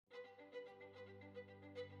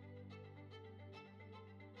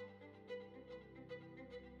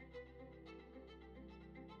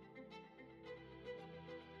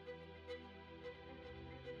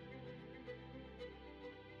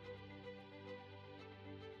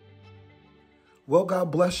Well,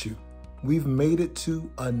 God bless you. We've made it to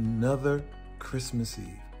another Christmas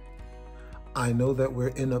Eve. I know that we're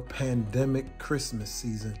in a pandemic Christmas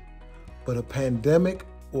season, but a pandemic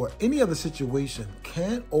or any other situation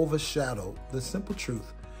can't overshadow the simple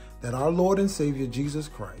truth that our Lord and Savior Jesus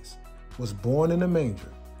Christ was born in a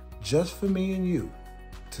manger just for me and you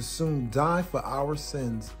to soon die for our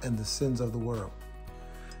sins and the sins of the world.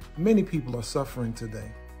 Many people are suffering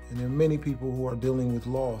today, and there are many people who are dealing with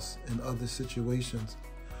loss and other situations.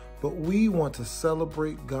 But we want to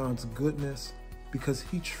celebrate God's goodness because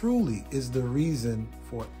He truly is the reason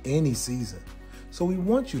for any season. So we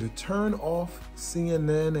want you to turn off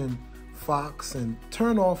CNN and Fox and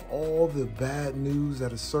turn off all the bad news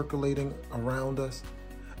that is circulating around us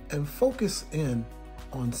and focus in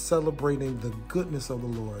on celebrating the goodness of the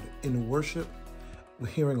Lord in worship. We're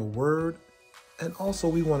hearing a word, and also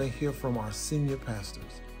we want to hear from our senior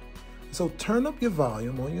pastors. So turn up your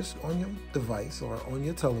volume on your device or on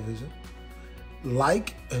your television,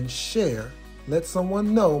 like and share. Let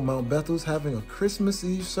someone know Mount Bethel's having a Christmas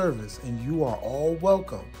Eve service, and you are all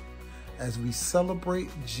welcome as we celebrate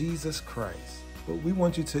Jesus Christ. But we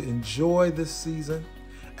want you to enjoy this season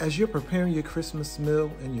as you're preparing your Christmas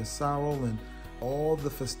meal and your sorrow and all the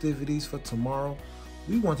festivities for tomorrow.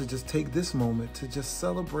 We want to just take this moment to just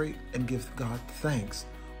celebrate and give God thanks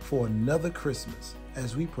for another Christmas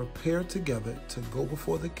as we prepare together to go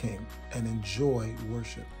before the King and enjoy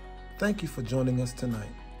worship. Thank you for joining us tonight.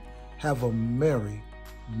 Have a Merry,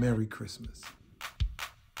 Merry Christmas.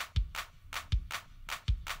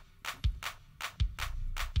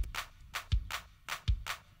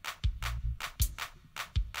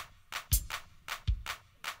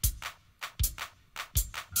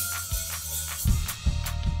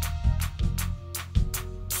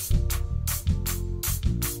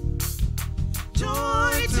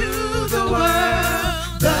 Joy to the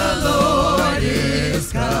world, the Lord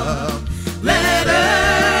is come. Let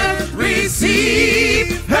earth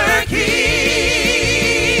receive her King.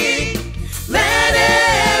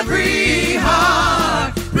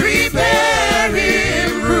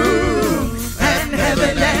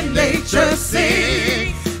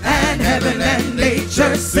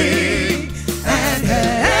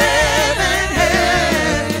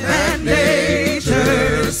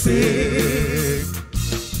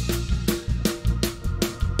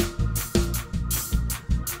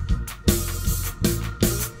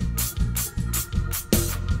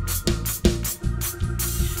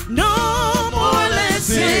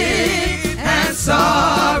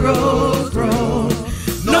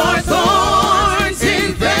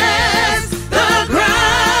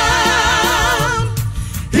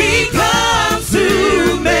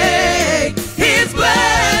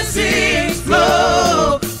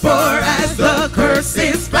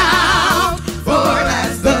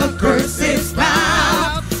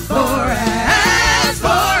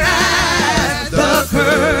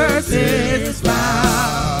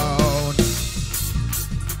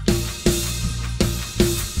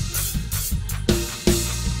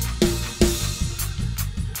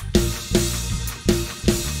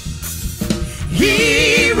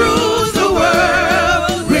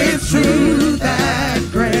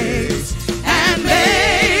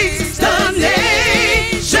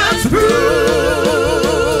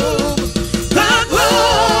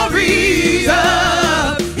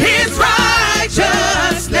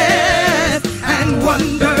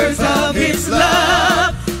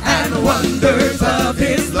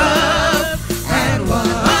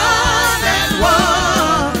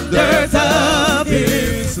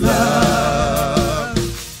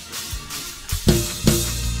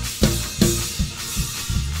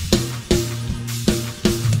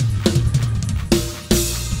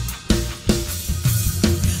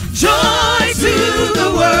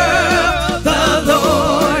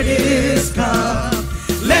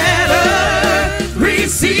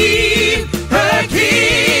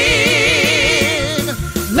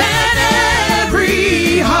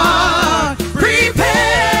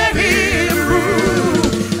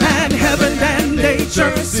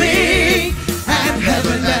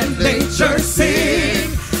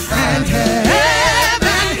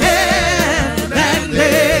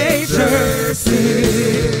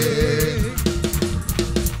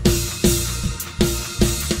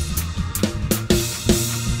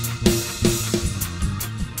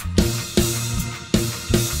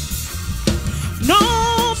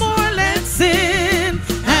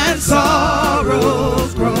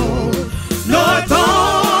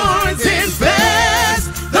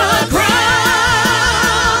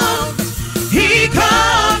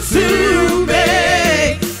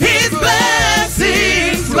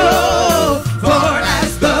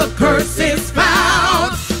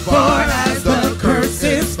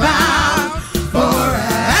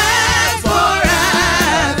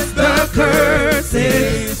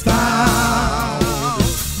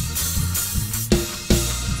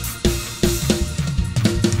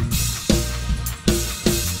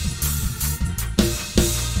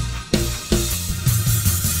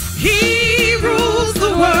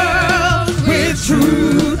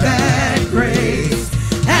 truth and grace,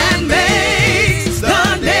 and makes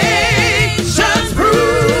the nations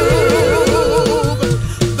prove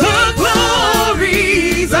the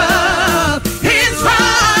glories of his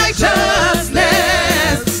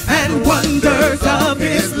righteousness and wonders of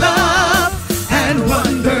his love, and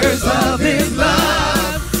wonders of his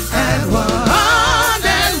love, and wonders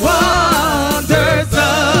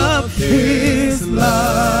of his love.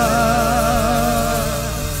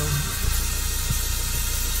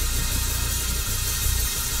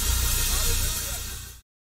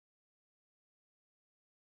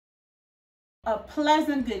 A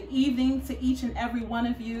pleasant good evening to each and every one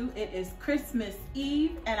of you. It is Christmas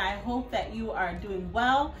Eve, and I hope that you are doing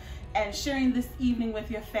well and sharing this evening with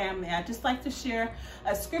your family. I'd just like to share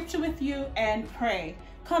a scripture with you and pray.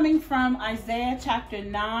 Coming from Isaiah chapter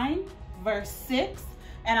 9, verse 6,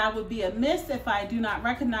 and I would be amiss if I do not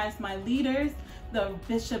recognize my leaders, the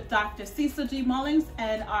Bishop Dr. Cecil G. Mullings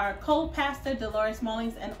and our co-pastor Dolores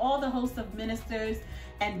Mullings, and all the hosts of ministers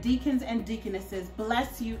and deacons and deaconesses.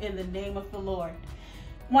 Bless you in the name of the Lord.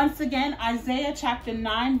 Once again, Isaiah chapter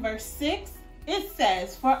 9, verse 6, it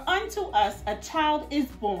says, "For unto us a child is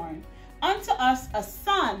born, unto us a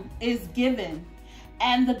son is given,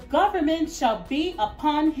 and the government shall be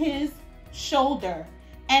upon his shoulder,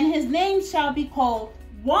 and his name shall be called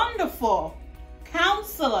Wonderful,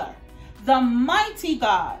 Counselor, the Mighty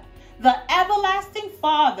God, the Everlasting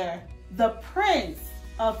Father, the Prince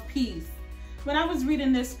of Peace." When I was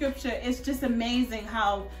reading this scripture, it's just amazing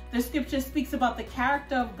how the scripture speaks about the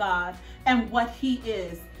character of God and what he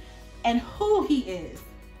is and who he is,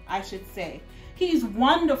 I should say. He's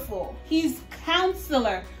wonderful. He's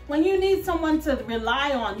counselor. When you need someone to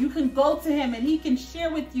rely on, you can go to him and he can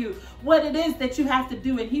share with you what it is that you have to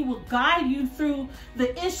do, and he will guide you through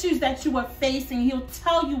the issues that you are facing. He'll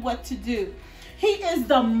tell you what to do. He is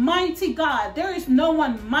the mighty God. There is no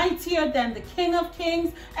one mightier than the King of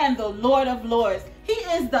Kings and the Lord of Lords. He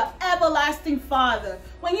is the everlasting Father.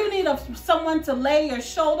 When you need someone to lay your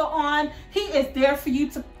shoulder on, he is there for you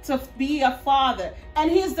to be a father. And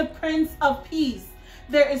he is the Prince of Peace.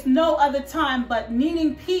 There is no other time but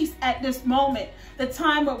needing peace at this moment. The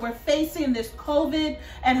time where we're facing this COVID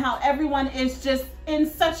and how everyone is just in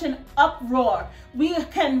such an uproar. We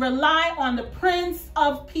can rely on the Prince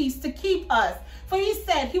of Peace to keep us. For he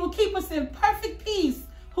said he will keep us in perfect peace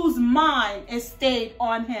whose mind is stayed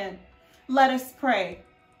on him. Let us pray.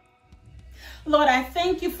 Lord, I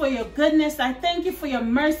thank you for your goodness. I thank you for your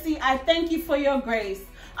mercy. I thank you for your grace.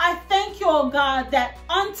 I thank you, oh God, that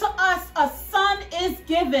unto us a son is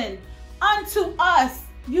given. Unto us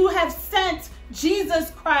you have sent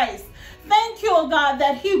Jesus Christ. Thank you, oh God,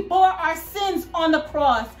 that he bore our sins on the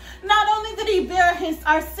cross. Not only did he bear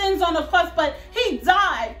our sins on the cross, but he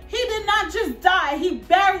died. He did not just die. He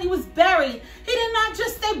was buried. He did not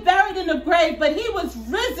just stay buried in the grave, but he was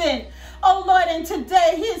risen. Oh Lord, and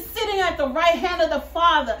today he is sitting at the right hand of the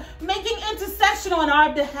Father, making intercession on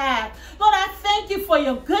our behalf. Lord, I thank you for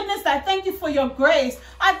your goodness. I thank you for your grace.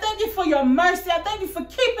 I thank you for your mercy. I thank you for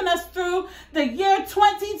keeping us through the year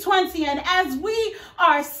 2020. And as we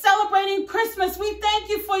are celebrating Christmas, we thank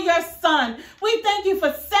you for your son. We thank you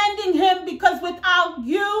for sending him, because without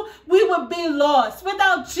you, we would be lost.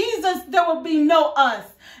 Without Jesus, there would be no us.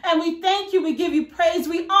 And we thank you. We give you praise.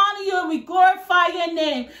 We honor you and we glorify your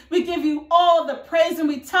name. We give you all the praise and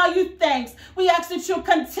we tell you thanks. We ask that you'll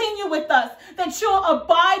continue with us, that you'll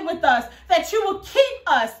abide with us, that you will keep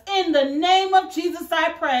us. In the name of Jesus,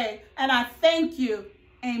 I pray. And I thank you.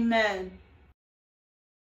 Amen.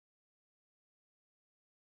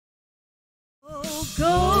 Oh,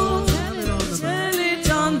 go tell it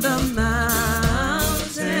on the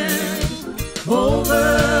mountain,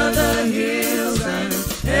 over the hills and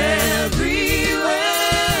everywhere.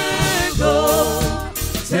 Go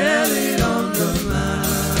tell it on the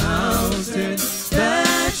mountain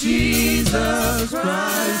that Jesus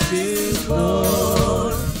Christ is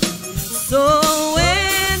Lord. So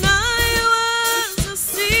when I was a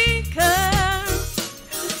seeker,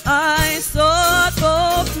 I sought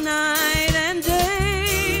both night and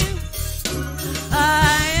day.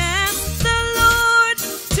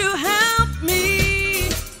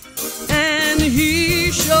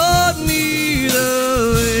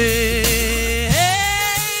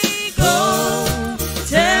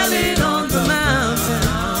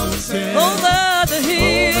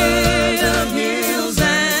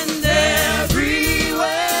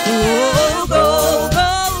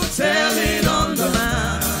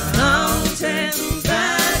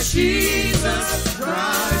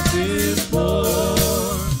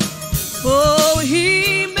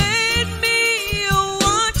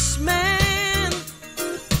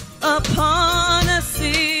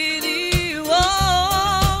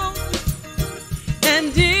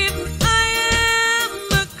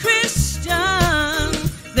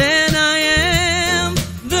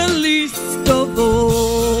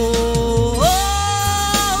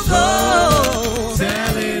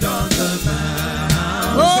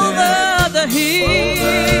 the hills,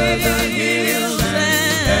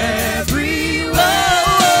 and everywhere.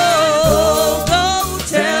 Go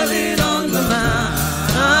tell it on the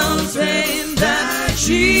mountain that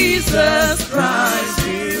Jesus Christ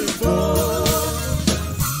is born.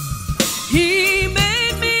 He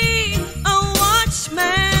made me a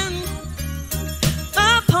watchman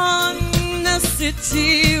upon the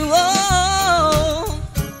city wall,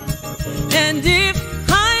 and if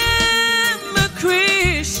I am a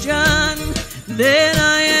Christian, then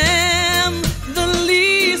I am the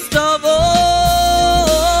least of all.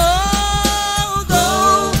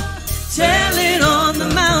 Go tell it on the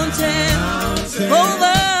mountain,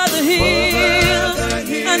 over the hills,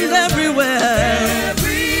 and everywhere.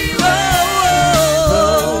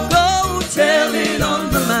 Oh, go tell it on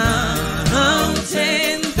the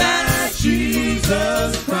mountain that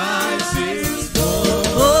Jesus Christ is born.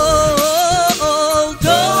 Oh,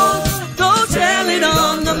 go tell it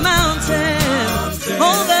on the mountain,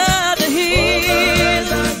 over the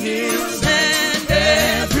hills, and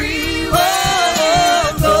everywhere.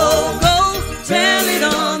 Go tell it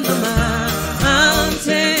on the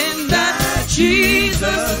mountain that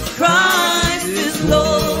Jesus Christ is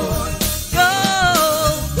Lord. Go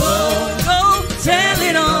tell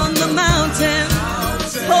it on the mountain,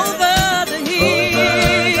 over the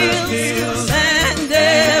hills, and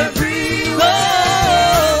everywhere.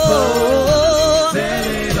 Tell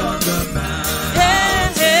it on the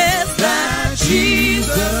mountain, yes, that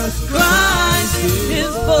Jesus Christ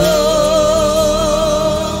is born.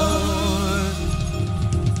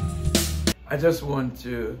 I just want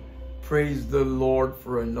to praise the Lord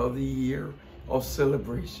for another year of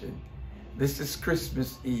celebration. This is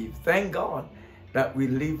Christmas Eve. Thank God that we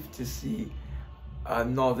live to see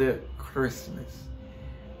another Christmas.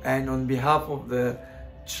 And on behalf of the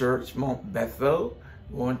church, Mount Bethel,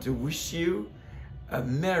 we want to wish you a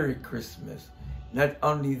Merry Christmas. Not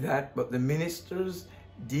only that, but the ministers,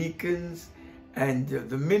 deacons, and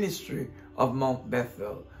the ministry of Mount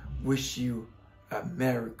Bethel wish you a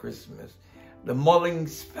Merry Christmas. The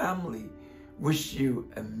Mullings family wish you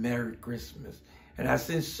a Merry Christmas. And I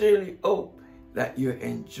sincerely hope that you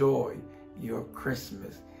enjoy your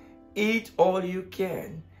Christmas. Eat all you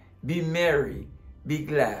can. Be merry. Be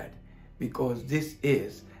glad. Because this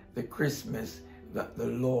is the Christmas that the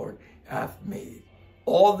Lord hath made.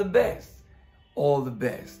 All the best for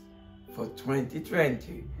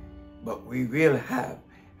 2020. But we will have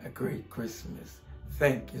a great Christmas.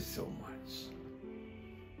 Thank you so much.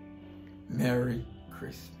 Merry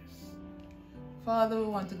Christmas. Father, we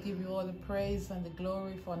want to give you all the praise and the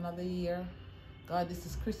glory for another year. God, this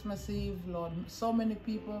is Christmas Eve, Lord. So many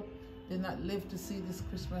people did not live to see this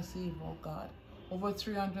Christmas Eve, oh God. Over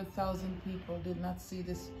 300,000 people did not see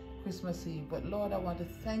this Christmas Eve. But Lord, I want to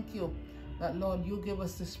thank you that, Lord, you give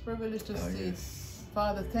us this privilege to see. Yes.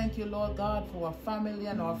 Father, thank you, Lord God, for our family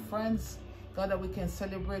and our friends. God, that we can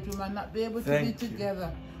celebrate. We might not be able to be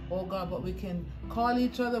together, oh God, but we can call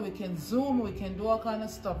each other, we can Zoom, we can do all kind of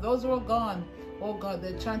stuff. Those who are gone, oh God,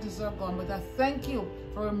 their chances are gone. But I thank you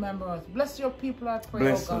for remembering us. Bless your people, I pray,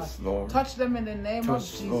 Bless oh God. us, Lord. Touch them in the name of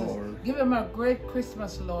Jesus. Lord. Give them a great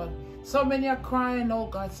Christmas, Lord. So many are crying, oh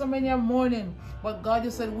God. So many are mourning. But God,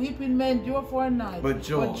 you said, weeping may endure for a night, but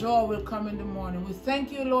joy will come in the morning. We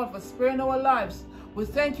thank you, Lord, for sparing our lives. We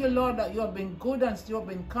thank you, Lord, that you have been good and you have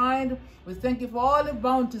been kind. We thank you for all the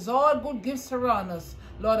bounties, all good gifts around us.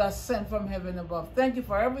 Lord, are sent from heaven above. Thank you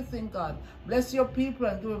for everything, God. Bless your people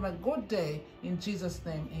and give them a good day. In Jesus'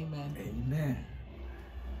 name, amen. Amen.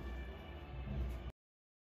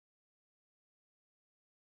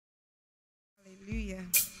 Hallelujah.